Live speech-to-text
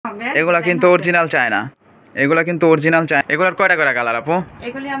এগুলা কিন্তু অরিজিনাল চায় না, এগুলা কিন্তু অরিজিনাল চায়। এগুলার কয়টা করে কালার আপু?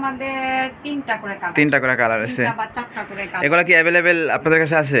 এগুলি আমাদের তিনটা করে কালার আছে। বা চারটা করে কালার। এগুলা কি अवेलेबल আপনাদের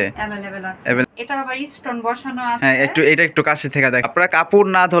কাছে আছে? अवेलेबल আছে। এটার আবার স্টোন বসানো আছে। হ্যাঁ, এটা একটু কাছে থেকে দেখ। আপনারা কাপড়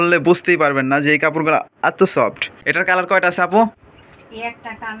না ধরলে বুঝতেই পারবেন না যে এই কাপড়গুলো এত সফট। এটার কালার কয়টা আছে আপু? এই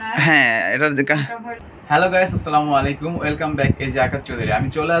একটা কালার। হ্যাঁ, এটার হ্যালো গাইস, আসসালামু আলাইকুম, ওয়েলকাম ব্যাক। এই যে আকাশ চৌধুরী, আমি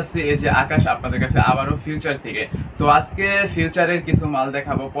চলে আসছি এই যে আকাশ আপনাদের কাছে আবারও ফিউচার থেকে। তো আজকে ফিউচারের কিছু মাল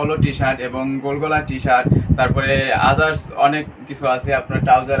দেখাবো, পলো টি শার্ট এবং গোলগলা টি শার্ট, তারপরে আদার্স অনেক কিছু আছে, আপনার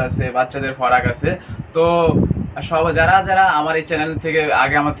ট্রাউজার আছে, বাচ্চাদের ফরাক আছে। তো সব যারা যারা আমার এই চ্যানেল থেকে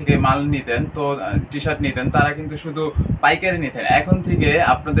আগে আমার থেকে মাল নিতেন, তো টি শার্ট নিতেন, তারা কিন্তু শুধু পাইকারি নিতেন। এখন থেকে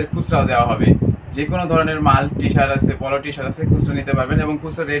আপনাদের খুচরাও দেওয়া হবে। যে কোনো ধরনের মাল, টি শার্ট আছে, পলো টি শার্ট আছে, খুচরা নিতে পারবেন এবং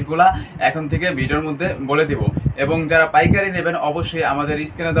খুচরা রেটগুলো এখন থেকে ভিডিওর মধ্যে বলে দিব। এবং যারা পাইকারি নেবেন অবশ্যই আমাদের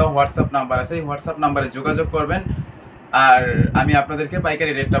স্ক্রিনে দেওয়া হোয়াটসঅ্যাপ নাম্বার আছে, এই হোয়াটসঅ্যাপ নাম্বারে যোগাযোগ করবেন, আর আমি আপনাদেরকে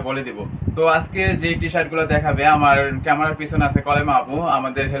পাইকারি রেটটা বলে দিব। তো আজকে যে টি শার্টগুলো দেখাবে, আমার ক্যামেরার পিছনে আছে কলেমা আপু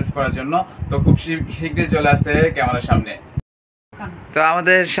আমাদের হেল্প করার জন্য। তো খুব শীঘ্রই চলে আসে ক্যামেরার সামনে। তো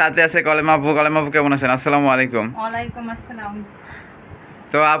আমাদের সাথে আছে কলেমা আপু। কলেমা আপু কেমন আছেন? আসসালামু আলাইকুম। ওয়ালাইকুম আসসালাম।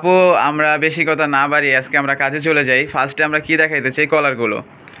 তো আপু, আমরা বেশি কথা না বাড়িয়ে আজকে আমরা কাজে চলে যাই। ফার্স্টে আমরা কি দেখাইতে চাই, কলারগুলো।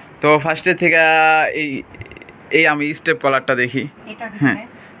 তো ফার্স্টে থেকে এই আমি স্টেপ কলারটা দেখি। হ্যাঁ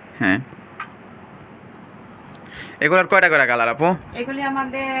হ্যাঁ, এগুলার কয়টা করে কালার আপু? এগুলি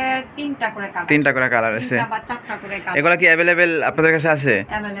আমাদের তিনটা করে কালার আছে। বা চারটা করে কালার। এগুলা কি अवेलेबल আপনাদের কাছে আছে?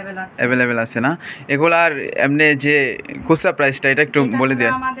 अवेलेबल আছে না? এগুলার এমনি যে খুচরা প্রাইসটা এটা একটু বলে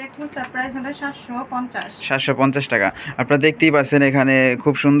দেন। আমাদের খুচরা প্রাইস হলো 750 টাকা। আপনারা দেখতেই পাচ্ছেন এখানে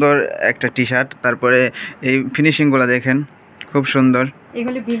খুব সুন্দর একটা টি শার্ট, তারপরে এই ফিনিশিংগুলো দেখেন খুব সুন্দর।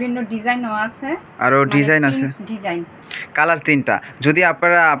 এগুলি বিভিন্ন ডিজাইনও আছে, আরো ডিজাইন আছে, কালার তিনটা। যদি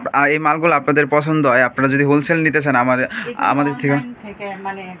আপনারা এই মালগুলো আপনাদের পছন্দ হয়, আপনারা যদি হোলসেল নিতে চান আমাদের থেকে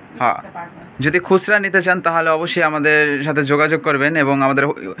মানে হ্যাঁ, যদি খুচরা নিতে চান তাহলে অবশ্যই আমাদের সাথে যোগাযোগ করবেন এবং আমাদের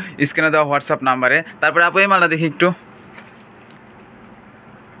স্ক্রিনে দেওয়া হোয়াটসঅ্যাপ নাম্বারে। তারপরে আপু এই মালটা দেখি একটু,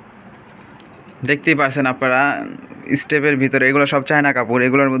 দেখতেই পারছেন আপনারা স্টেপের ভিতরে এগুলো সব চায়না কাপড়,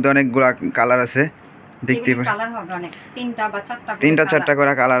 এগুলোর মধ্যে অনেকগুলো কালার আছে, দেখতেই পাচ্ছেন তিনটা চারটা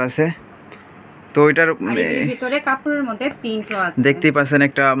করে কালার আছে। তো এটার ভিতরে কাপড়ের মধ্যে প্রিন্টও আছে, দেখতেই পাচ্ছেন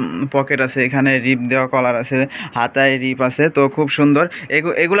একটা পকেট আছে, এখানে রিপ দেওয়া কলার আছে, হাতায় রিপ আছে। তো খুব সুন্দর।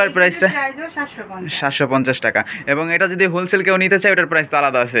 এগুলার প্রাইসটা 750 টাকা। এবং এটা যদি হোলসেল কেউ নিতে চায় ওটার প্রাইস তো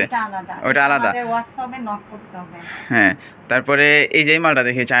আলাদা আছে, ওটা আলাদা। হ্যাঁ, তারপরে এই যে এই মালটা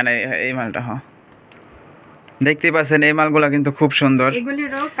দেখি, চায়না এই মালটা, হ্যাঁ দেখতেই পাচ্ছেন এই মালগুলো কিন্তু খুব সুন্দর।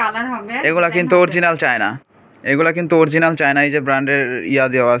 এগুলিরও কালার হবে, এগুলা কিন্তু অরিজিনাল চায়না, এগুলা কিন্তু অরিজিনাল চায়না। এই যে ব্র্যান্ডের ইয়া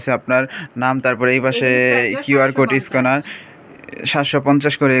দেওয়া আছে আপনার নাম, তারপরে এই পাশে কিউআর কোড স্ক্যানার,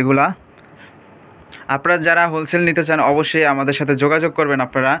 750 করে এগুলা। আপনারা যারা হোলসেল নিতে চান অবশ্যই আমাদের সাথে যোগাযোগ করবেন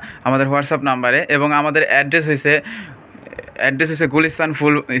আপনারা আমাদের হোয়াটসঅ্যাপ নাম্বারে। এবং আমাদের অ্যাড্রেস হয়েছে গুলিস্তান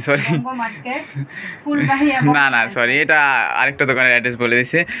সরি এটা আরেকটা দোকানের অ্যাড্রেস বলে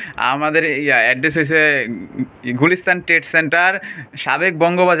দিয়েছি। আমাদের অ্যাড্রেস হয়েছে গুলিস্তান ট্রেড সেন্টার, সাবেক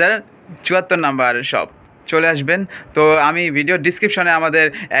বঙ্গবাজার, 74 নাম্বার শপ। চলে আসবেন। তো আমি ভিডিও ডিসক্রিপশনে আমাদের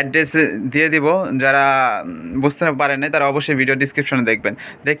অ্যাড্রেস দিয়ে দিব, যারা বুঝতে পারেন না তারা অবশ্যই ভিডিও ডিসক্রিপশনে দেখবেন।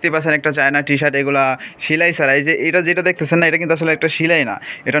 দেখতে পাচ্ছেন একটা চায়না টি শার্ট, এগুলা সেলাই ছাড়া। এই যে এটা যেটা দেখতেছেন না, এটা কিন্তু আসলে একটা সেলাই না,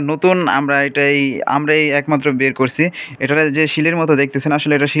 এটা নতুন, আমরাই একমাত্র বের করছি। এটা যে শিলির মতো দেখতেছেন,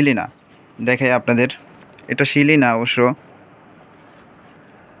 আসলে এটা শিলি না। দেখাই আপনাদের, এটা শিলি না অবশ্য।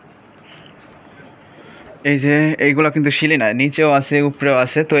 এই যে এইগুলো কিন্তু শিলি না, নিচেও আছে উপরেও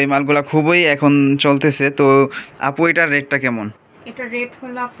আছে। তো এই মালগুলা খুবই এখন চলতেছে। তো আপু এটার রেটটা কেমন? এটা রেট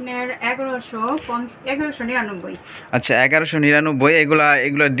হলো আপনার 1199। আচ্ছা, 1199। এগুলা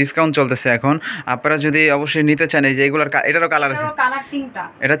ডিসকাউন্ট চলতেছে এখন। আপনারা যদি অবশ্যই নিতে চান, এই যে এটারও কালার আছে,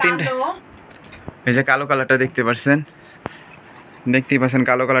 এটা তিনটা। এই যে কালো কালারটা দেখতেই পাচ্ছেন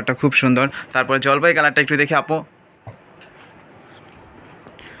কালো কালারটা খুব সুন্দর। তারপরে জলপাই কালারটা একটু দেখি আপু,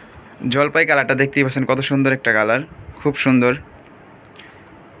 জলপাই কালারটা দেখতেই পাচ্ছেন কত সুন্দর একটা কালার, খুব সুন্দর।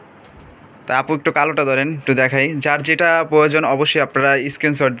 তা আপু একটু কালোটা ধরেন, একটু দেখাই। যার যেটা প্রয়োজন অবশ্যই আপনারা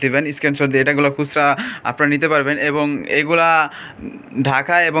স্ক্রিনশট দিবেন, স্ক্রিনশট দিয়ে এটাগুলো খুচরা আপনারা নিতে পারবেন। এবং এগুলা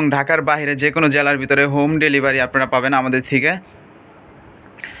ঢাকা এবং ঢাকার বাইরে যে কোনো জেলার ভিতরে হোম ডেলিভারি আপনারা পাবেন আমাদের থেকে।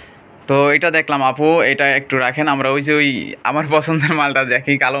 তো এটা দেখলাম আপু, এটা একটু রাখেন, আমরা ওই আমার পছন্দের মালটা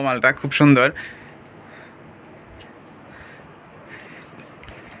দেখি, কালো মালটা খুব সুন্দর।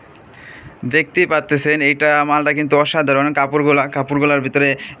 দেখতেই পাচ্ছেন এইটা মালটা কিন্তু অসাধারণ। কাপড়গুলার ভিতরে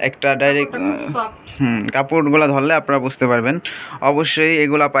একটা ডাইরেক্ট কাপড়গুলা ধরলে আপনারা বুঝতে পারবেন। অবশ্যই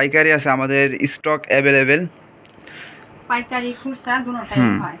এগুলা পাইকারি আছে, আমাদের স্টক অ্যাভেলেবেল, পাইকারি খুচরা দুটোটাই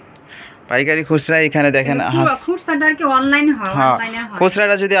হয়। পাইকারি খুচরা এখানে দেখেন। খুচরাটা কি অনলাইনে হয়, অনলাইনে হয়।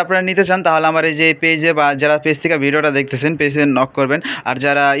 খুচরাটা যদি আপনারা নিতে চান তাহলে আমার এই যে পেজে বা যারা পেজ থেকে ভিডিওটা দেখতেছেন পেজে নক করবেন, আর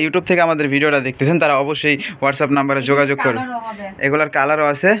যারা ইউটিউব থেকে আমাদের ভিডিওটা দেখতেছেন তারা অবশ্যই হোয়াটসঅ্যাপ নাম্বারে যোগাযোগ করবেন। এগুলার কালারও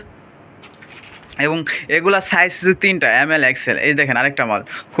আছে এবং এগুলা সাইজ 3টা, ML XL। এই দেখেন আরেকটা মাল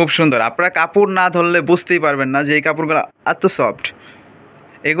খুব সুন্দর, আপনারা কাপড় না ধরলে বুঝতেই পারবেন না যে এই কাপড়গুলো এত সফট।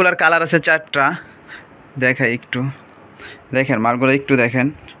 এগুলার কালার আছে 4টা, দেখাই একটু, দেখেন মালগুলো একটু দেখেন,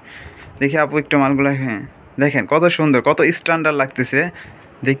 দেখি আপু একটু মালগুলো। হ্যাঁ দেখেন কত সুন্দর, কত স্ট্যান্ডার্ড লাগতেছে,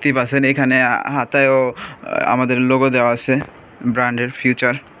 দেখতেই পাচ্ছেন। এখানে হাতায়ও আমাদের লোগো দেওয়া আছে ব্র্যান্ডের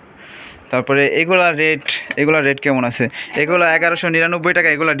ফিউচার। তারপরে এগুলার রেট কেমন আছে? এগুলো 1199 টাকা,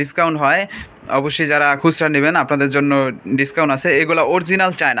 এগুলো ডিসকাউন্ট হয় অবশ্যই। যারা খুচরা নেবেন আপনাদের জন্য ডিসকাউন্ট আছে। এগুলো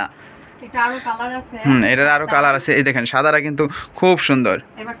অরিজিনাল চায়না। এটার আরও কালার আছে। এই দেখেন সাদাটা কিন্তু খুব সুন্দর।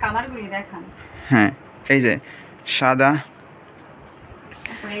 এবার কালারগুলি দেখান। হ্যাঁ এই যে সাদা,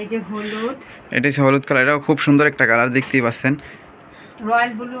 এই যে হলুদ, এটা হচ্ছে হলুদ কালার, এটাও খুব সুন্দর একটা কালার, দেখতেই পাচ্ছেন।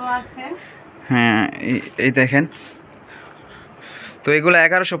 রয়্যাল ব্লু আছে। হ্যাঁ এই দেখেন। তো এগুলো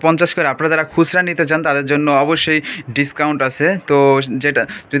 1150 করে। আপনারা যারা খুচরা নিতে চান তাদের জন্য অবশ্যই ডিসকাউন্ট আছে। তো যেটা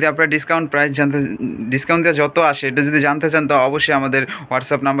যদি আপনারা ডিসকাউন্ট দেওয়া যত আসে এটা যদি জানতে চান তো অবশ্যই আমাদের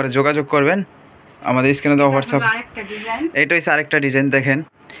হোয়াটসঅ্যাপ নাম্বারে যোগাযোগ করবেন। আমাদের স্ক্রিনে দেওয়া হোয়াটসঅ্যাপ। এটা হচ্ছে আরেকটা ডিজাইন, দেখেন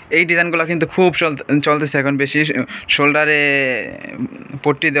এই ডিজাইনগুলো কিন্তু খুব চলতেছে এখন বেশি। শোল্ডারে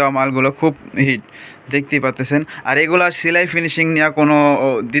পট্টি দেওয়া মালগুলো খুব হিট, দেখতেই পাচ্ছেন। আর এগুলার সেলাই ফিনিশিং নিয়ে কোনো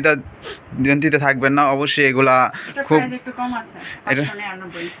দিতে থাকবেন না, অবশ্যই এগুলা খুব।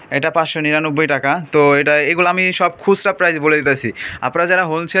 এটা 599 টাকা। তো এগুলো আমি সব খুচরা প্রাইস বলে দিতেছি। আপনারা যারা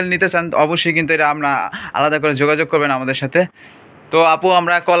হোলসেল নিতে চান অবশ্যই কিন্তু এটা আমরা আলাদা করে যোগাযোগ করবেন আমাদের সাথে। তো আপু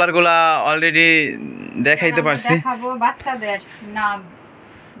আমরা কলারগুলা অলরেডি দেখাইতে পারছি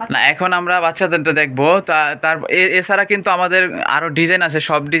না, এখন আমরা বাচ্চাদেরটা দেখবো। তার এছাড়া কিন্তু আমাদের আরও ডিজাইন আছে,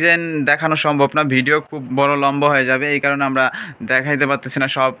 সব ডিজাইন দেখানো সম্ভব না, ভিডিও খুব বড় লম্বা হয়ে যাবে, এই কারণে আমরা দেখাইতে পারতেছি না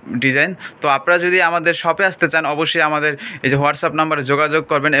সব ডিজাইন। তো আপনারা যদি আমাদের শপে আসতে চান অবশ্যই আমাদের এই যে হোয়াটসঅ্যাপ নাম্বারে যোগাযোগ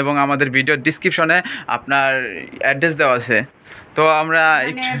করবেন এবং আমাদের ভিডিওর ডিসক্রিপশনে আপনার অ্যাড্রেস দেওয়া আছে। তো আমরা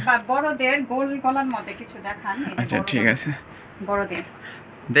বড়দের গোল গলার মধ্যে কিছু দেখান। আচ্ছা ঠিক আছে, বড়দের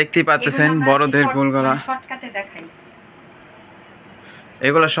দেখতেই পাচ্ছেন বড়দের গোল গলা। শর্টকাটে দেখাই।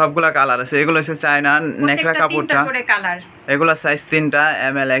 এগুলো সবগুলা কালার আছে। এগুলো হচ্ছে চায়না নেকড়া কাপড়টা, এগুলো সাইজ 3টা,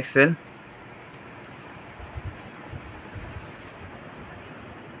 ML XL।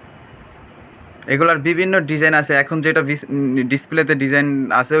 এগুলার বিভিন্ন ডিজাইন আছে। এখন যেটা ডিসপ্লেতে ডিজাইন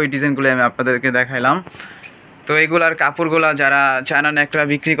আছে ওই ডিজাইনগুলো আমি আপনাদেরকে দেখাইলাম। তো এগুলার কাপড়গুলা যারা চায়না নেকড়া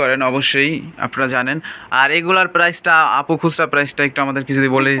বিক্রি করেন অবশ্যই আপনারা জানেন। আর এগুলার প্রাইসটা আপু খুচরা প্রাইসটা একটু আমাদেরকে যদি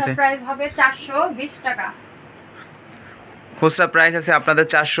বলে দিতে। প্রাইস হবে 420 টাকা। খুচরা প্রাইস আছে আপনাদের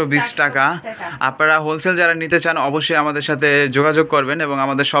 420 টাকা। আপনারা হোলসেল যারা নিতে চান অবশ্যই আমাদের সাথে যোগাযোগ করবেন এবং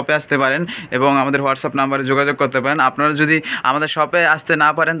আমাদের শপে আসতে পারেন এবং আমাদের হোয়াটসঅ্যাপ নাম্বারে যোগাযোগ করতে পারেন। আপনারা যদি আমাদের শপে আসতে না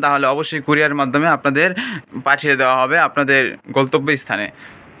পারেন তাহলে অবশ্যই কুরিয়ারের মাধ্যমে আপনাদের পাঠিয়ে দেওয়া হবে আপনাদের গন্তব্য স্থানে।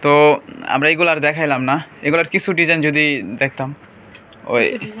 তো আমরা এগুলো আর দেখাইলাম না, এগুলোর কিছু ডিজাইন যদি দেখতাম। ওই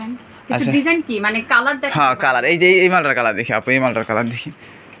আচ্ছা ডিজাইন কি মানে কালার দেখান? হ্যাঁ কালার, এই যে এই মালটার কালার দেখি আপু, এই মালটার কালার দেখি।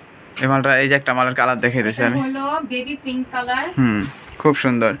 এই মালটা, এই যে একটা মালের কালার দেখাই দিয়েছি আমি, হলো বেবি পিঙ্ক কালার। খুব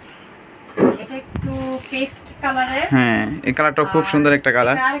সুন্দর। এটা একটু পেস্ট কালারের। হ্যাঁ এই কালারটা খুব সুন্দর একটা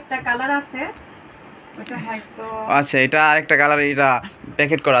কালার। এটা আরেকটা কালার আছে, ওটা হয়তো আচ্ছা এটা আরেকটা কালার, এটা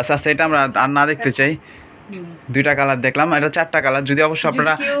প্যাকেট করা আছে। আচ্ছা এটা আমরা আর না দেখতে চাই। 2টা কালার দেখলাম, এটা 4টা কালার। যদি অবশ্যই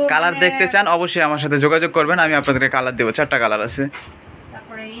আপনারা কালার দেখতে চান অবশ্যই আমার সাথে যোগাযোগ করবেন, আমি আপনাদেরকে কালার দেবো। 4টা কালার আছে।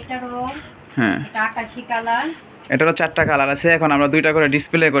 তারপরে এটারও, হ্যাঁ এটা আকাশী কালার, এটারও 4টা কালার আছে। এখন আমরা 2টা করে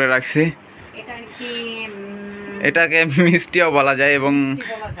ডিসপ্লে করে রাখছি। এটা কি এটাকে মিষ্টিও বলা যায় এবং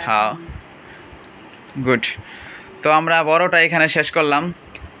হ্যাঁ গুড। তো আমরা বড়টা এখানে শেষ করলাম।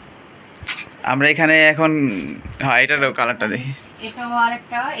 আমরা এখানে এখন হ্যাঁ এটারও কালারটা দেখি। এটাও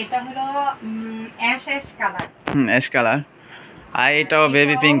আরেকটা, এটা হলো অ্যাশ কালার। Ash colour. আর এটাও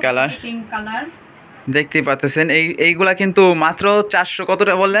বেবি পিঙ্ক কালার। দেখতেই পাচ্ছেন এইগুলা কিন্তু মাত্র 400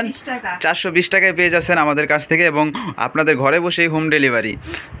 কতটা বললেন? 420 টাকায় পেয়ে যাচ্ছেন আমাদের কাছ থেকে এবং আপনাদের ঘরে বসেই হোম ডেলিভারি।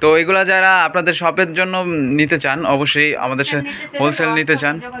 তো এগুলা যারা আপনাদের শপের জন্য নিতে চান অবশ্যই আমাদের সাথে হোলসেল নিতে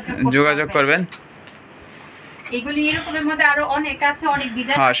চান যোগাযোগ করবেন। এগুলি এরকমের মধ্যে আরো অনেক আছে, অনেক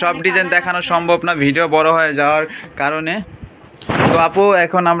ডিজাইন। হ্যাঁ সব ডিজাইন দেখানো সম্ভব না ভিডিও বড় হয়ে যাওয়ার কারণে। তো আপু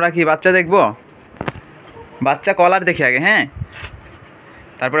এখন আমরা কি বাচ্চা দেখব? বাচ্চা কলার দেখি আগে, হ্যাঁ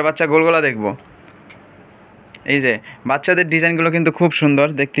তারপরে বাচ্চা গোলগোলা দেখব। এই যে বাচ্চাদের ডিজাইনগুলো কিন্তু খুব সুন্দর,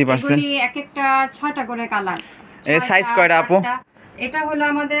 দেখতেই পাচ্ছেন। এগুলি এক একটা 6টা করে কালার। এই সাইজ কয়টা আপু? এটা হলো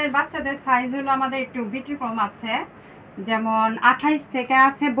আমাদের বাচ্চাদের সাইজ হলো আমাদের একটু ব্যতিক্রম আছে, যেমন 28 থেকে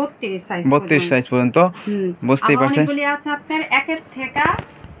আছে 32 সাইজ 32 সাইজ পর্যন্ত, বুঝতেই পারছেন। অনেকগুলি আছে আপনার 1 থেকে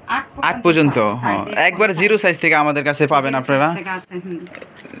 8 পর্যন্ত, একবার জিরো সাইজ থেকে আমাদের কাছে পাবেন আপনারা।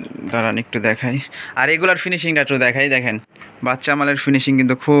 দাঁড়ান একটু দেখাই, আর এগুলার ফিনিশিংটা একটু দেখাই। দেখেন বাচ্চা মালের ফিনিশিং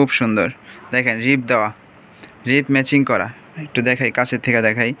কিন্তু খুব সুন্দর। দেখেন রিপ দেওয়া, রিপ ম্যাচিং করা, একটু দেখাই কাছের থেকে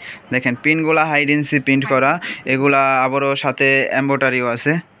দেখাই। দেখেন পিনগুলা হাইডেন্সি প্রিন্ট করা, এগুলা আবারও সাথে এমব্রয়ডারিও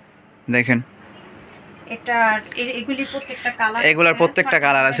আছে। দেখেন এগুলার প্রত্যেকটা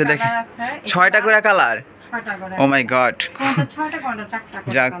কালার আছে। দেখেন 6টা করে কালার। ও মাই গড,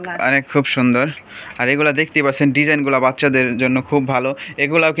 যাক অনেক খুব সুন্দর। আর এগুলা দেখতেই পাচ্ছেন ডিজাইনগুলো বাচ্চাদের জন্য খুব ভালো।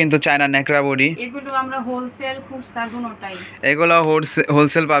 এগুলাও কিন্তু চায়না ন্যাকড়া বডি। এগুলো আমরা হোলসেল খুচরা দুটোটাই, এগুলো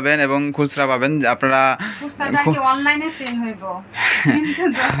হোলসেল পাবেন এবং খুচরা পাবেন। আপনারা অনলাইনে সেল হইব কিন্তু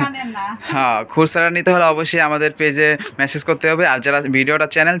দোকানে না। হ্যাঁ, খুচরা নিতে হলে অবশ্যই আমাদের পেজে মেসেজ করতে হবে। আর যারা ভিডিওটা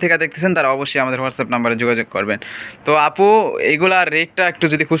চ্যানেল থেকে দেখতেছেন তারা অবশ্যই আমাদের হোয়াটসঅ্যাপ নাম্বারে যোগাযোগ করবেন। তো আপু এগুলার রেটটা একটু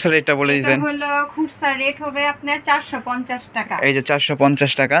যদি খুচরা রেটটা বলে দিতেন। এটা হলো খুচরা রেট হবে আপনার 450 টাকা। এই যে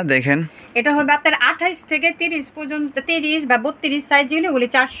 450 টাকা। দেখেন এটা হবে আপনার 28 থেকে 30 পর্যন্ত, 30 বা 32 সাইজ যেগুলো ওগুলি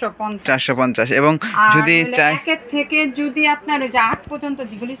 450। এবং যদি চাই একের থেকে যদি আপনার ওই যে 8 পর্যন্ত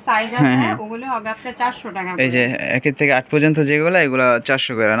যেগুলি সাইজ আছে ওগুলো হবে আপনার 400 টাকা। এই যে 1 থেকে 8 পর্যন্ত যেগুলো এগুলো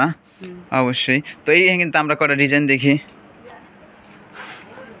 400 করে না? অবশ্যই। তো এই কিন্তু আমরা কটা ডিজাইন দেখি।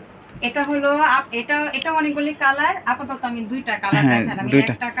 এটা হলো এটা অনেকগুলি কালার, আপাতত আমি দুইটা কালার দেখালাম।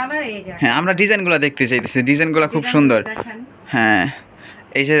 একটা কালার এই যে। হ্যাঁ, আমরা ডিজাইনগুলো দেখতে চাইতেছি, ডিজাইনগুলো খুব সুন্দর। হ্যাঁ,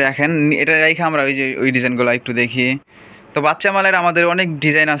 এই যে দেখেন এটা রাইখা আমরা ওই যে ওই ডিজাইনগুলো একটু দেখি। তো বাচ্চা মালের আমাদের অনেক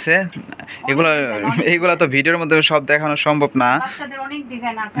ডিজাইন আছে, এইগুলো তো ভিডিওর মধ্যে সব দেখানো সম্ভব না। বাচ্চাদের অনেক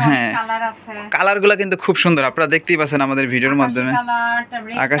ডিজাইন আছে, অনেক কালার আছে। কালারগুলো কিন্তু খুব সুন্দর, আপনারা দেখতেই পাচ্ছেন আমাদের ভিডিওর মাধ্যমে।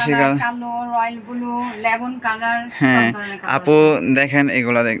 আকাশী কালার, কালো, রয়্যাল ব্লু, লেমন কালার। হ্যাঁ আপু দেখেন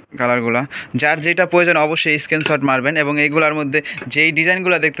এগুলা কালারগুলা, যার যেটা প্রয়োজন অবশ্যই স্ক্রিনশট মারবেন। এবং এইগুলোর মধ্যে যেই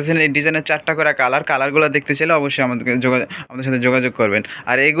ডিজাইনগুলো দেখতেছেন এই ডিজাইনের 4টা করে কালারগুলো দেখতে চাইলে অবশ্যই আমাদের সাথে যোগাযোগ করবেন।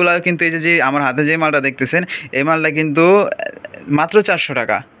 আর এইগুলো কিন্তু এই যে আমার হাতে যে মালটা দেখতেছেন এই মালটা কিন্তু মাত্র 400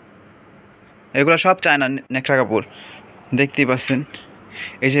 টাকা। এগুলো সব চায়না নেকড়া কাপড়, দেখতেই পাচ্ছেন।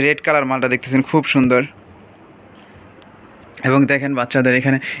 এই যে রেড কালার মালটা দেখতেছেন খুব সুন্দর। এবং দেখেন বাচ্চাদের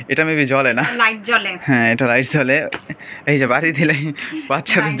এখানে এটা মেবি জ্বলে না, লাইট জ্বলে। হ্যাঁ এটা লাইট জ্বলে, এই যে বাড়ি দিলে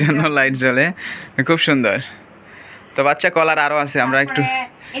বাচ্চাদের জন্য লাইট জ্বলে, খুব সুন্দর। তো বাচ্চা কলার আরো আছে, আমরা একটু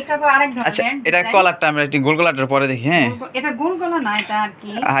এটা তো আরেক ধরনের। আচ্ছা এটা কলারটা আমরা একটু গোল গলাটার পরে দেখি। হ্যাঁ এটা গোল গলা না, এটা আর কি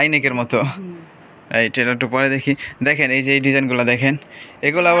হাই নেকের মতো। রাইট, এটা একটু পরে দেখি। দেখেন এই যে এই ডিজাইনগুলো দেখেন,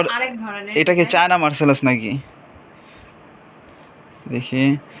 এগুলো আবার আরেক ধরনের। এটা কি চায়না মার্সেলাস নাকি দেখি।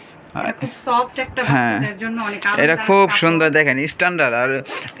 খুব সফট একটা বাচ্চাদের জন্য অনেক আরামদায়ক। এটা খুব সুন্দর দেখেন, স্ট্যান্ডার্ড। আর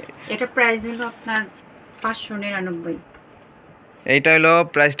এটা প্রাইস হলো আপনার 599। এইটা হলো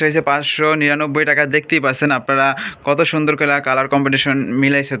প্রাইসটা হয়েছে 599 টাকা। দেখতেই পাচ্ছেন আপনারা কত সুন্দর করে কালার কম্বিনেশন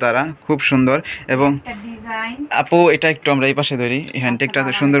মিলাইছে তারা, খুব সুন্দর। এবং আপু এটা একটু আমরা এই পাশে ধরি, হ্যান্ডটেকটা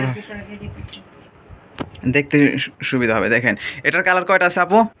সুন্দর দেখতে সুবিধা হবে। দেখেন এটার কালার কয়টা আছে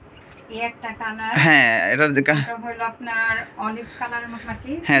আপু? একটা কালার, হ্যাঁ এটা হলো আপনার অলিভ কালারের মতো আর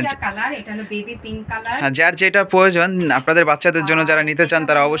কি, পিয়া কালার। এটা হলো বেবি পিঙ্ক কালার। হ্যাঁ, যার যেটা প্রয়োজন আপনাদের বাচ্চাদের জন্য যারা নিতে চান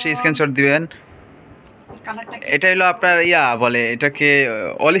তারা অবশ্যই স্ক্রিনশট দিবেন। এটা হলো আপনার বলে এটাকে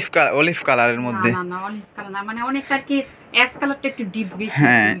অলিভ কালারের মধ্যে। না অলিভ কালার না, মানে অনেকটা কি অ্যাশ কালারটা একটু ডিপ বেশি।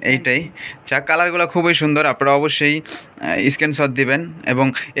 হ্যাঁ এইটাই, যা কালারগুলো খুবই সুন্দর, আপনারা অবশ্যই স্ক্রিনশট দিবেন। এবং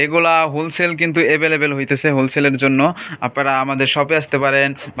এগুলা হোলসেল কিন্তু অ্যাভেলেবেল হইতেছে, হোলসেলের জন্য আপনারা আমাদের শপে আসতে পারেন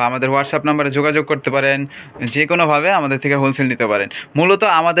বা আমাদের হোয়াটসঅ্যাপ নাম্বারে যোগাযোগ করতে পারেন, যে কোনোভাবে আমাদের থেকে হোলসেল নিতে পারেন। মূলত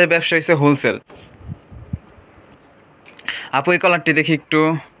আমাদের ব্যবসা হচ্ছে হোলসেল। আপু এই কালারটি দেখি একটু।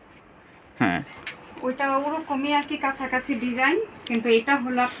 হ্যাঁ ওইটা ওরকমই আর কি, কাছাকাছি ডিজাইন, কিন্তু এটা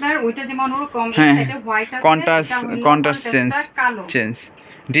হলো আপনার ওইটা যেমন ওরকম, এটা হোয়াইট আছে, কন্ট্রাস্ট চেঞ্জ,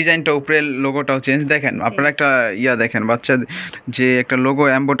 ডিজাইনটা উপরের লোগোটাও চেঞ্জ। দেখেন আপনারা একটা দেখেন বাচ্চা যে একটা লোগো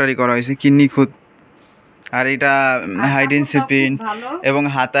এমব্রয়ডারি করা হয়েছে কি নিখুঁত। আর এটা হাইডেন্সি প্রিন্ট এবং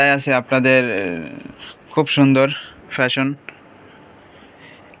হাতায় আছে আপনাদের, খুব সুন্দর ফ্যাশন।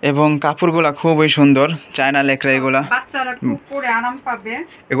 এবং কাপড়গুলা খুবই সুন্দর, চায়না লেকড়া। এগুলা বাচ্চারা খুব পরে আরাম পাবে,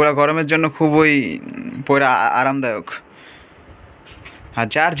 এগুলা গরমের জন্য খুবই পরে আরামদায়ক। আর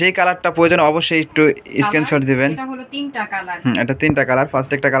যার যেই কালারটা প্রয়োজন অবশ্যই একটু স্ক্রিনশট দিবেন। এটা হলো 3টা কালার। এটা 3টা কালার।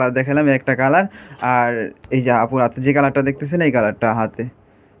 ফার্স্ট একটা কালার দেখালাম, একটা কালার। আর এই যে আপুর হাতে যে কালারটা দেখতেছেন এই কালারটা হাতে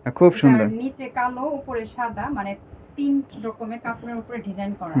খুব সুন্দর, নিচে কালো উপরে সাদা, মানে 3 রকমের কাপড়ের উপরে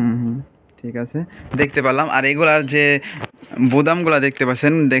ডিজাইন করা। ঠিক আছে, দেখতে পেলাম। আর এগুলার যে বুদামগুলো দেখতে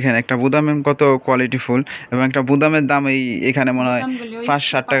পাচ্ছেন, দেখেন একটা বুদামের কত কোয়ালিটি ফুল। এবং একটা বুদামের দাম এখানে মনে হয়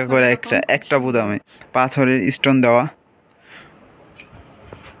 5-7 টাকা করে একটা বুদামে, পাথরের স্টোন দেওয়া।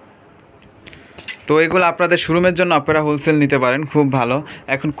 তো এগুলো আপনাদের শোরুমের জন্য আপনারা হোলসেল নিতে পারেন, খুব ভালো।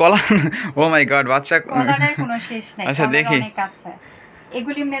 এখন কলার, ও মাই গড, বাচ্চা কলারের কোনো শেষ নাই। আচ্ছা দেখি,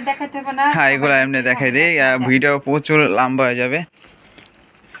 এগুলি এমনি দেখাতে হবে না? হ্যাঁ, এগুলো এমনি দেখাই দিই, ভিডিও প্রচুর লম্বা হয়ে যাবে।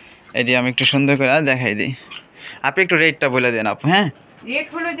 এটি আমি একটু সুন্দর করে দেখাই দিই। আপনি একটু রেটটা বলে দেন আপু। হ্যাঁ, রেট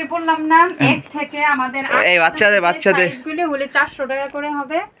হলো যে বললাম না, এক থেকে আমাদের এই বাচ্চাদের সাইজগুলি হলে 400 টাকা করে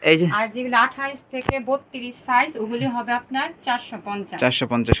হবে। এই যে আর যেগুলো 28 থেকে 32 সাইজ ওগুলি হবে আপনার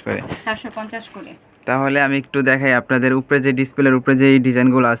 450 করে। 450 করে। তাহলে আমি একটু দেখাই আপনাদের, উপরে যে ডিসপ্লের উপরে যে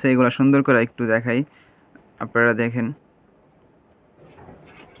ডিজাইনগুলো আছে এগুলো সুন্দর করে একটু দেখাই, আপনারা দেখেন।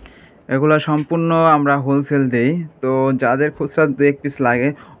 এগুলো সম্পূর্ণ আমরা হোলসেল দেই, তো যাদের খুচরা 2-1 পিস লাগে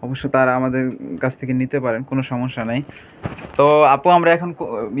অবশ্য তারা আমাদের কাছ থেকে নিতে পারেন, কোনো সমস্যা নেই। তো আপু আমরা এখন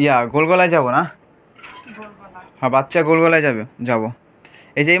গোলগলায় যাব না? হ্যাঁ, বাচ্চা গোলগলায় যাব।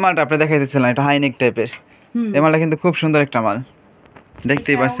 এই যে এই মালটা আপনি দেখাইতেছিলেন, এটা হাইনেক টাইপের। এই মালটা কিন্তু খুব সুন্দর একটা মাল,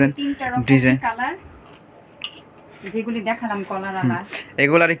 দেখতেই পাচ্ছেন ডিজাইন। যেগুলি দেখালাম কলার আলা,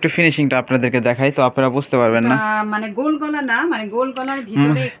 এগুলার একটু ফিনিশিংটা আপনাদেরকে দেখাই, তো আপনারা বুঝতে পারবেন না। মানে গোল গলা না, মানে গোল গলার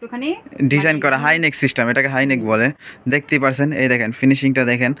ভিতরে একটুখানি ডিজাইন করা হাইনেক সিস্টেম, এটাকে হাইনেক বলে। দেখতেই পাচ্ছেন, এই দেখেন ফিনিশিংটা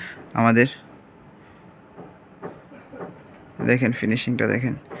দেখেন আমাদের, দেখেন ফিনিশিংটা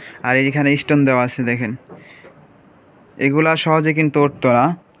দেখেন। আর এইখানে স্টোন দেওয়া আছে দেখেন, এগুলা সহজে কিন্তু উঠতো না,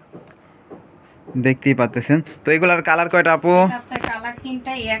 দেখতেই পাচ্ছেন। তো এগুলার কালার কয়টা আপু? কালার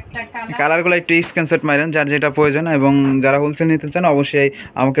তিনটা, একটা কালার। কালারগুলো একটু স্ক্রিনশট মারেন যার যেটা প্রয়োজন, এবং যারা হোলসেল নিতে চান অবশ্যই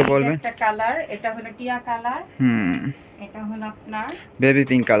আমাকে বলবেন। একটা কালার, এটা হলো টিয়া কালার। এটা হলো আপনার baby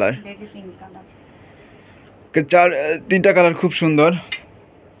pink colour. Baby pink colour. তিনটা কালার খুব সুন্দর।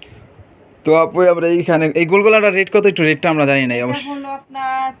 তো আপু আমরা এইখানে এই গোলগলাটার রেট কত? একটু রেটটা আমরা জানি না অবশ্য। এটা হলো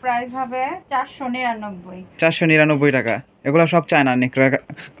আপনার প্রাইস হবে 499। 499 টাকা। এগুলো সব চায়না নেকড়া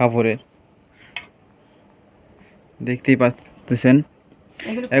কাপড়ের, দেখতেই পাচ্ছেন।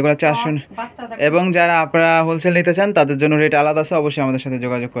 এগুলো 400। এবং যারা আপনারা হোলসেল নিতে চান তাদের জন্য রেট আলাদা আছে, অবশ্যই আমাদের সাথে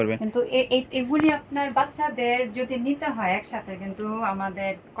যোগাযোগ করবেন। কিন্তু এগুলি আপনার বাচ্চাদের যদি নিতে হয় একসাথে, কিন্তু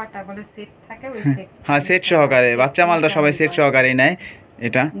আমাদের কয়টা বলে সেট থাকে, ওই সেট। হ্যাঁ, সেট সহকারে বাচ্চা মালটা সবাই সেট সহকারেই নেয়,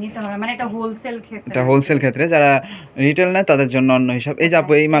 এটা নিতে হবে, মানে এটা হোলসেল ক্ষেত্রে। এটা হোলসেল ক্ষেত্রে, যারা রিটেল নেয় তাদের জন্য অন্য হিসাব। এই যে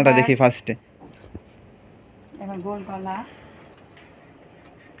আপু এই মালটা দেখি ফার্স্টে, এখন গোল গলা।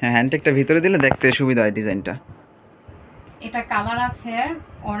 হ্যাঁ, হ্যান্ডটেকটা ভিতরে দিলে দেখতে সুবিধা হয় ডিজাইনটা। এটা কালার আছে,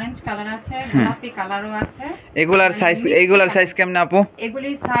 অরেঞ্জ কালার আছে, গোলাপি কালারও আছে। এগুলার সাইজ কেমন আপু?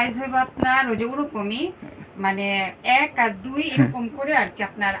 এগুলির সাইজ হবে আপনার ওই যে ওরকমই, মানে 1 আর 2 এরকম করে আর কি,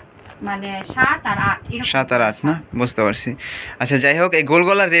 আপনার মানে 7 আর 8 এরকম। 7 আর 8 না, বুঝতে পারছি। আচ্ছা, যাই হোক, এই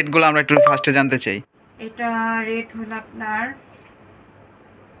গোলগলার রেটগুলো আমরা একটু ফার্স্টে জানতে চাই। এটা রেট হলো আপনার,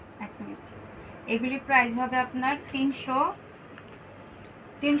 এক মিনিট, এগুলি প্রাইস হবে আপনার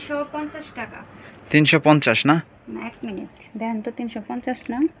 350 টাকা। 350 না? না, এক মিনিট দেখেন তো, 350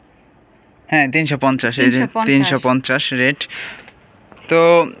 না? হ্যাঁ, 350। এই যে 350 রেট। তো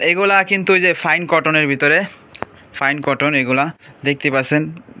এগুলা কিন্তু ওই যে ফাইন কটনের ভিতরে, ফাইন কটন এগুলা দেখতে পাচ্ছেন।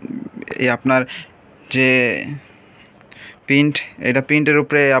 এই আপনার যে প্রিন্ট, এটা প্রিন্টের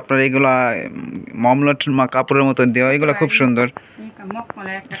উপরে আপনার এগুলা মমলট কাপড়ের মতো দেওয়া, এগুলো খুব সুন্দর।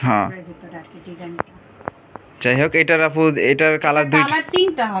 হ্যাঁ, যাই হোক, এটার আপু এটার কালার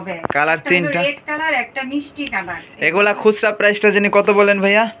তিনটা হবে। কালার তিনটা, রেড কালার, একটা মিষ্টি কালার। এগুলা খুচরা প্রাইসটা জানি কত বলেন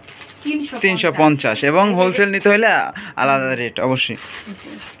ভাইয়া? 350। এবং হোলসেল নিতে হলে আলাদা রেট অবশ্যই।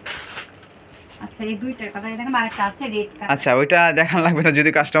 আচ্ছা, এই দুইটা কালার দেখেন, আরেকটা আছে রেড কালার। আচ্ছা, ওইটা দেখান লাগবে না, যদি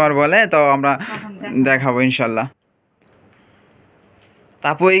কাস্টমার বলে তো আমরা দেখাবো ইনশাল্লাহ।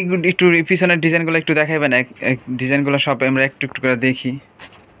 তারপর এই একটু পিছনের ডিজাইনগুলো একটু দেখাইবেন, এক ডিজাইনগুলো সব আমরা একটু একটু করে দেখি।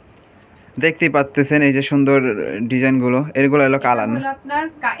 দেখতেই পাচ্ছেন এই যে সুন্দর ডিজাইনগুলো, এগুলো হলো কালার না? আপনার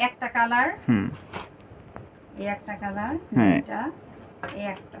একটা কালার, এই একটা কালার, এটা এই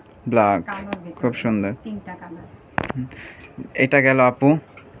একটা ব্ল্যাক, খুব সুন্দর। তিনটা কালার। এটা গেল আপু।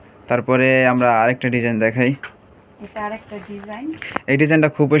 তারপরে আমরা আরেকটা ডিজাইন দেখাই। এটা আরেকটা ডিজাইন। এই ডিজাইনটা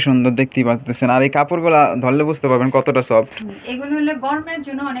খুবই সুন্দর, দেখতেই পাচ্ছেন। আর এই কাপড়গুলো ধরলে বুঝতে পারবেন কতটা সফট। এগুলো হলো গরমের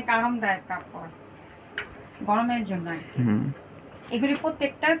জন্য অনেক আরামদায়ক কাপড়, গরমের জন্য। এগুলি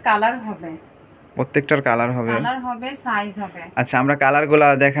প্রত্যেকটার কালার হবে, প্রত্যেকটার কালার হবে, সাইজ হবে। আচ্ছা, আমরা কালারগুলো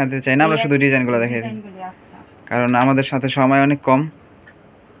দেখাতে চাই না, আমরা শুধু ডিজাইনগুলো দেখাই দিই, কারণ আমাদের সাথে সময় অনেক কম।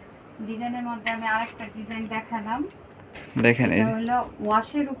 ডিজাইনের মধ্যে আমি আরেকটা ডিজাইন দেখালাম, দেখেন এই হলো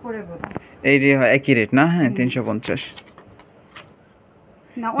ওয়াশের উপরে বলা, এই যে একই রেট না? হ্যাঁ, 350।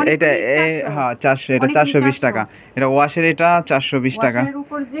 না, এটা হ্যাঁ 400, এটা 420 টাকা। এটা ওয়াশের, এটা 420 টাকা। ওয়াশের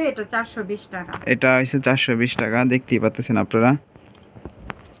উপর যে এটা 420 টাকা, এটা হইছে 420 টাকা, দেখতেই পাচ্ছেন আপনারা।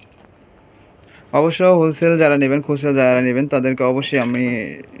 অবশ্য হোলসেল যারা নেবেন, খুচরা যারা নেবেন তাদেরকে অবশ্যই আমি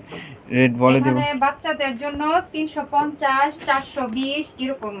রেট বলে দেব। মানে বাচ্চাদের জন্য 350, 420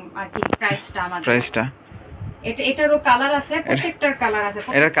 এরকম আর কি প্রাইসটা আমাদের। প্রাইসটা এটারও কালার আছে, প্রত্যেকটার কালার আছে।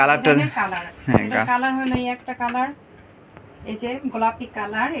 এটার কালারটা, কালার, হ্যাঁ, এটা কালার হলো এই একটা কালার, এই যে গোলাপি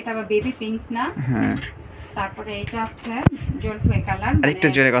কালার, এটা আবার বেবি পিঙ্ক না। হ্যাঁ, তারপরে এটা আছে জলপাই কালার, আরেকটু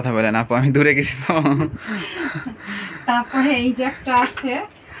জোরে কথা বলেন আপু, আমি দূরে গেছি তো। তারপরে এই যে একটা আছে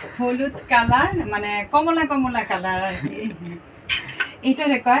হলুদ কালার, মানে কমলা কমলা কালার আর কি,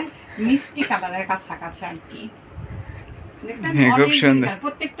 এটারে কয় মিষ্টি কালারের কাছাকাছি আর কি। দেখছেন হ্যাঁ, খুব সুন্দর।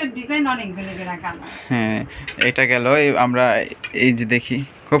 প্রত্যেকটা ডিজাইন অনেকগুলো করে কালার। হ্যাঁ, এটা গেল। আমরা এই যে দেখি,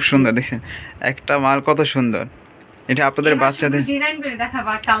 খুব সুন্দর দেখছেন একটা মাল, কত সুন্দর। এটা আপনাদের বাচ্চাদের ডিজাইন করে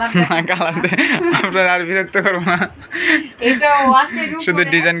দেখাবা, কালার কালার আপনারা আর বিরক্ত করবো না, এটা ওয়াশের উপরে শুধু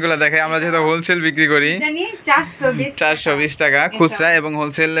ডিজাইনগুলো দেখাই। আমরা যেহেতু হোলসেল বিক্রি করি, জানি 420 টাকা খুচরা, এবং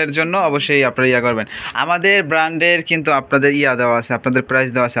হোলসেলের জন্য অবশ্যই আপনারা ইয়া করবেন। আমাদের ব্র্যান্ডের কিন্তু আপনাদের ইয়া দেওয়া আছে, আপনাদের প্রাইস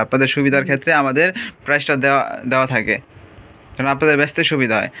দেওয়া আছে, আপনাদের সুবিধার ক্ষেত্রে আমাদের প্রাইসটা দেওয়া থাকে, কারণ আপনাদের ব্যস্ত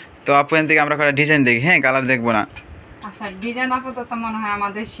সুবিধা হয়। তো আপু এখান থেকে আমরা কটা ডিজাইন দেখি, হ্যাঁ, কালার দেখবো না। আচ্ছা, ডিজাইন আপাতত মনে হয়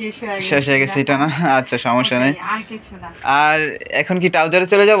আমাদের শেষ হয়ে গেছে এটা না? আচ্ছা, সমস্যা নেই। আর কিছু না। আর এখন কি ট্রাউজারে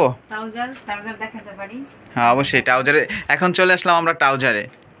চলে যাব? ট্রাউজার দেখাতে পারি। হ্যাঁ, অবশ্যই ট্রাউজারে। এখন চলে আসলাম আমরা ট্রাউজারে।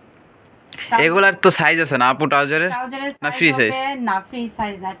 এগুলার তো সাইজ আছে না আপু ট্রাউজারের? না ফ্রি সাইজ? না, ফ্রি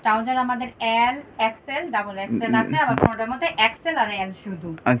সাইজ না। ট্রাউজার আমাদের এল, এক্সেল, ডাবল এক্সেল আছে, আবার কোনটার মধ্যে এক্সেল আর এল শুধু।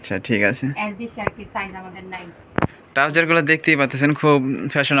 আচ্ছা, ঠিক আছে। এল বেশি আর কি সাইজ আমাদের নাই। ট্রাউজারগুলো দেখতেই পাচ্ছেন, খুব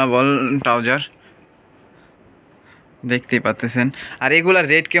ফ্যাশনেবল ট্রাউজার দেখতেই পাচ্ছেন। আর এগুলার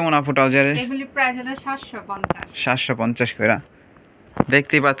রেট কেমন আপু ট্রাউজারের? এগুলি প্রাইস হলো 750। 750 করে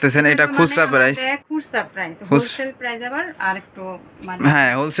দেখতেই পাচ্ছেন। এটা খুচরা প্রাইস। খুচরা প্রাইস, হোলসেল প্রাইস আবার আরেকটু মানে।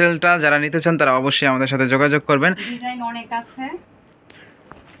 হ্যাঁ, হোলসেলটা যারা নিতে চান তারা অবশ্যই আমাদের সাথে যোগাযোগ করবেন। ডিজাইন অনেক আছে।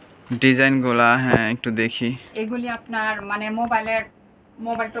 ডিজাইনগুলা হ্যাঁ একটু দেখি। এগুলি আপনার মানে মোবাইল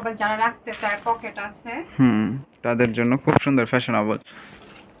টোবাইল যারা রাখতে চায়, পকেট আছে, তাদের জন্য খুব সুন্দর ফ্যাশনেবল।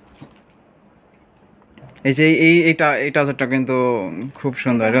 এই যে এই ট্রাউজারটা কিন্তু খুব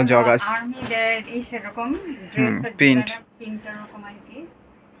সুন্দর, এটা জগাস আর্মিদের এই সেরকম ড্রেসের প্রিন্ট এরকম আর কি,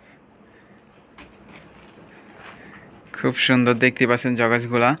 খুব সুন্দর দেখতে পাচ্ছেন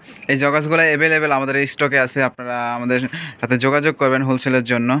জগাসগুলা। এই জগাসগুলা অ্যাভেলেবেল আমাদের স্টকে আছে, আপনারা আমাদের সাথে যোগাযোগ করবেন হোলসেলের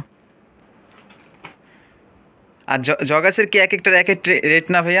জন্য। আর জগাসের কি এক একটার এক এক রেট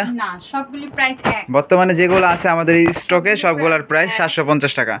না ভাইয়া? না, সবগুলি প্রাইস এক। বর্তমানে যেগুলো আছে আমাদের স্টকে সবগুলোর প্রাইস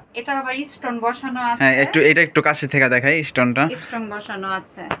 750 টাকা। এটার আবার স্টোন বসানো আছে। হ্যাঁ, এটা একটু কাছে থেকে দেখাই, স্টোনটা স্টোন বসানো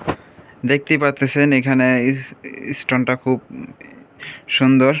আছে, দেখতেই পাচ্ছেন। এখানে স্টোনটা খুব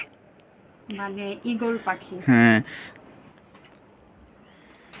সুন্দর, মানে ঈগল পাখি। হ্যাঁ,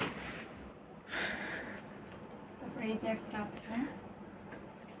 তারপরে এই যে একটা আছে,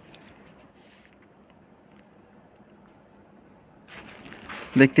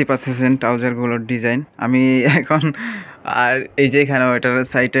 দেখতেই পাচ্ছেন ট্রাউজারগুলোর ডিজাইন। আমি এখন আর এই যে এখানে ওইটার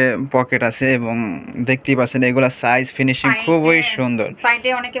সাইডে পকেট আছে, এবং দেখতেই পাচ্ছেন এগুলা সাইজ ফিনিশিং খুবই সুন্দর। সাইডে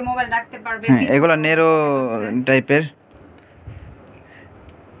অনেকে মোবাইল রাখতে পারবে। হ্যাঁ, এগুলা নেরো টাইপের।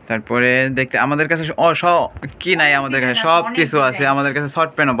 তারপরে দেখতে আমাদের কাছে সব কি নাই, আমাদের কাছে সব কিছু আছে। আমাদের কাছে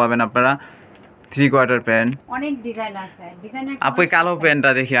শর্ট প্যান্টও পাবেন আপনারা, 3/4 প্যান্ট, অনেক ডিজাইন আছে। ডিজাইনের আপু কালো প্যান্টটা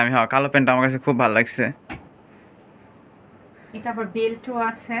দেখি আমি, হ্যাঁ কালো প্যান্টটা আমার কাছে খুব ভালো লাগছে। এটা আবার বেল্টও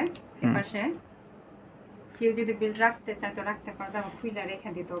আছে এপাশে, কেউ যদি বেল্ট রাখতে চায় তো রাখতে পারবে, আবার খুলে রেখে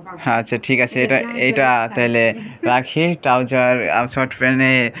দিতেও পারবে। আচ্ছা, ঠিক আছে, এটা তাহলে রাখি। ট্রাউজার আর শর্ট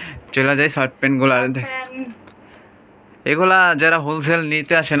প্যান্টে চলে যায়। শর্ট প্যান্টগুলো এগুলা যারা হোলসেল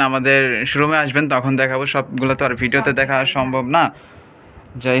নিতে আসেন আমাদের শোরুমে আসবেন, তখন দেখাবো। সবগুলো তো আর ভিডিওতে দেখা সম্ভব না,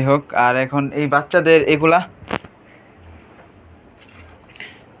 যাই হোক। আর এখন এই বাচ্চাদের এগুলা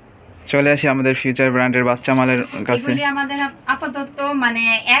চলে আসি আমাদের ফিউচার ব্র্যান্ডের বাচ্চা মালের কাছে। এগুলি আমাদের আপাতত মানে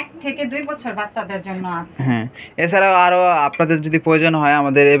 1 থেকে 2 বছর বাচ্চাদের জন্য আছে। হ্যাঁ, এছাড়াও আরো আপনাদের যদি প্রয়োজন হয়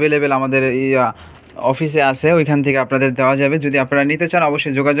আমাদের অ্যাভেলেবেল আমাদের অফিসে আছে, ওইখান থেকে আপনাদের দেওয়া যাবে। যদি আপনারা নিতে চান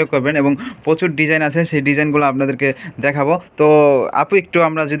অবশ্যই যোগাযোগ করবেন, এবং প্রচুর ডিজাইন আছে, সেই ডিজাইনগুলো আপনাদেরকে দেখাবো। তো আপু একটু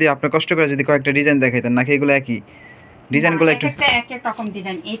আমরা যদি আপনার কষ্ট করে যদি কয়েকটা ডিজাইন দেখাইতেন, নাকি এগুলো একই ডিজাইনগুলো? একটু এক এক রকম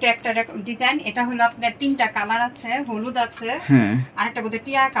ডিজাইন। এটা একটা ডিজাইন, এটা হলো আপনার 3টা কালার আছে, হলুদ আছে, হ্যাঁ, আর একটা বোধহয়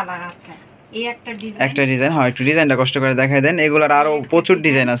টিয়া কালার আছে। এই একটা ডিজাইন হয়, একটু ডিজাইনটা কষ্ট করে দেখাই দেন। এগুলোর আরো প্রচুর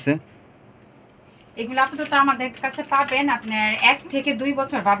ডিজাইন আছে। এগুলো আপাতত আমাদের কাছে পাবেন আপনার 1 থেকে 2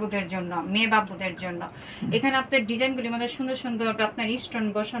 বছর বাবুদের জন্য, মেয়ে বাবুদের জন্য। এখানে আপনার ডিজাইনগুলি আমাদের সুন্দর সুন্দর আপনার স্টোন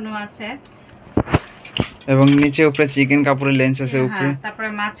বসানো আছে, এবং নিচে উপরে চিকেন কাপড়ের লেন্স আছে উপরে। তারপরে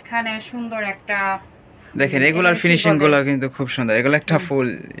মাঝখানে সুন্দর একটা দেখেন, এগুলার ফিনিশিং গুলো কিন্তু খুব সুন্দর। এগুলো একটা ফুল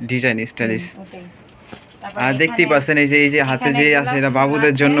ডিজাইন স্টাইলিশ। আর দেখতেই পাচ্ছেন এই যে হাতে যে আছে, এটা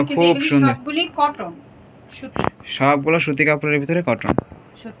বাবুদের জন্য খুব সুন্দর। সবগুলি কটন সুতি, সবগুলো সুতি কাপড়ের ভিতরে কটন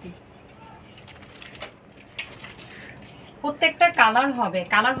সুতি। প্রত্যেকটার কালার হবে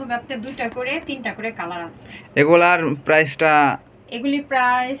আপনার 2টা করে 3টা করে কালার আছে। এগুলার প্রাইসটা? এগুলি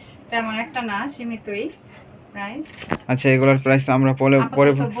প্রাইস তেমন একটা না, সীমিতই। প্রাইস। আচ্ছা, এগুলোর প্রাইস আমরা পরে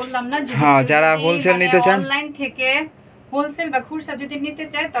পরে আপাতত বললাম না, যদি হ্যাঁ, কেউ যারা যদি হোলসেল মানে নিতে চান, অনলাইন থেকে হোলসেল বা খুচরা যদি নিতে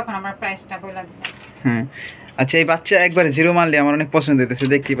চায় তখন আমরা প্রাইসটা বলে দেব। হ্যাঁ। আচ্ছা, এই বাচ্চা একবারে জিরো মারলে আমার অনেক পছন্দ হইতেছে,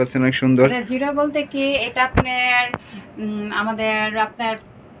 দেখতেই পাচ্ছেন অনেক সুন্দর। এটা জিরো বলতে কি, এটা আপনার আমাদের আপনার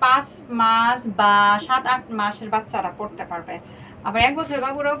 5 মাস বা 7-8 মাসের বাচ্চারা পড়তে পারবে, আবার 1 বছর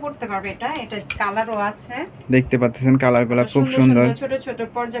বাবুরাও পড়তে পারবে। এটা কালারও আছে, দেখতে পাচ্ছেন কালারগুলো খুব সুন্দর। ছোট ছোট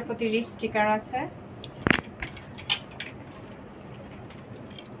প্রজাপতির স্টিকার আছে।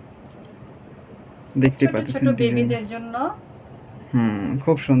 দেখতে ছোট পাচ্ছেন ছোট বেবিদের জন্য,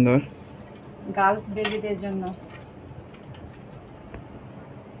 খুব সুন্দর। গার্লস বেবিদের জন্য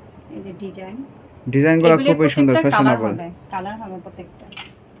এই যে ডিজাইনগুলো খুবই সুন্দর, ফ্যাশনেবল। কালার হবে প্রত্যেকটা।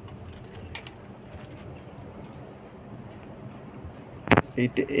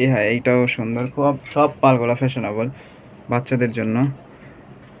 হ্যাঁ, এইটাও সুন্দর, খুব সব পালগুলো ফ্যাশনেবল বাচ্চাদের জন্য।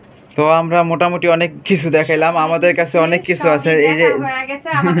 তো আমরা মোটামুটি অনেক কিছু দেখাইলাম, আমাদের কাছে অনেক কিছু আছে। এই যে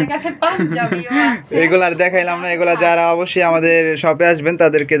এগুলো আর দেখাইলাম না, এগুলা যারা অবশ্যই আমাদের শপে আসবেন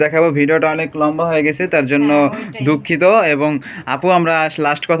তাদেরকে দেখাবো। ভিডিওটা অনেক লম্বা হয়ে গেছে, তার জন্য দুঃখিত। এবং আপু, আমরা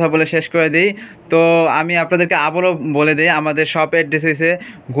লাস্ট কথা বলে শেষ করে দিই। তো আমি আপনাদেরকে আবারও বলে দিই, আমাদের শপ অ্যাড্রেস হয়েছে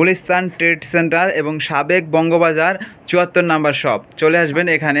গুলিস্তান ট্রেড সেন্টার এবং সাবেক বঙ্গবাজার 74 নাম্বার শপ। চলে আসবেন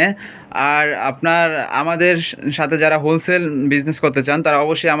এখানে। আর আপনার আমাদের সাথে যারা হোলসেল বিজনেস করতে চান তারা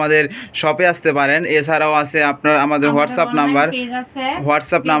অবশ্যই আমাদের শপে আসতে পারেন। এছাড়াও আছে আপনার আমাদের হোয়াটসঅ্যাপ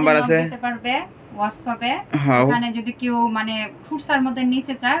নাম্বার আছে হোয়াটসঅ্যাপে, ওখানে যদি কেউ মানে খুচরার মধ্যে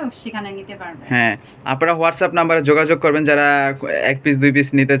নিতে চায় সেখানে নিতে পারবে। হ্যাঁ, আপনারা হোয়াটসঅ্যাপ নাম্বারে যোগাযোগ করবেন। যারা 1 পিস 2 পিস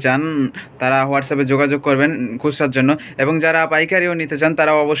নিতে চান তারা হোয়াটসঅ্যাপে যোগাযোগ করবেন খুচরার জন্য, এবং যারা পাইকারিও নিতে চান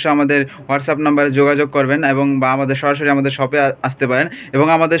তারাও অবশ্যই আমাদের হোয়াটসঅ্যাপ নাম্বারে যোগাযোগ করবেন, এবং বা আমাদের সরাসরি আমাদের শপে আসতে পারেন। এবং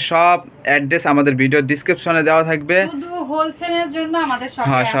আমাদের সব অ্যাড্রেস আমাদের ভিডিও ডেসক্রিপশনে দেওয়া থাকবে। শুধু হোলসেলের জন্য আমাদের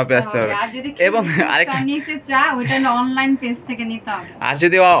শপে আসতে হবে। আর যদি এবং আরেকটা নিতে চায় ওইটা অনলাইন পেজ থেকে নিতে হবে। আর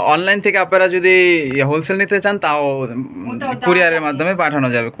যদি অনলাইন থেকে আপনারা যদি হোলসেল নিতে চান তাও কুরিয়ারের মাধ্যমে পাঠানো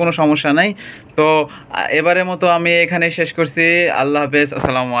যাবে, কোনো সমস্যা নাই। তো এবারের মতো আমি এখানে শেষ করছি। আল্লাহ হাফেজ,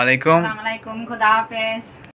 আসসালামু আলাইকুম। খোদা হাফেজ।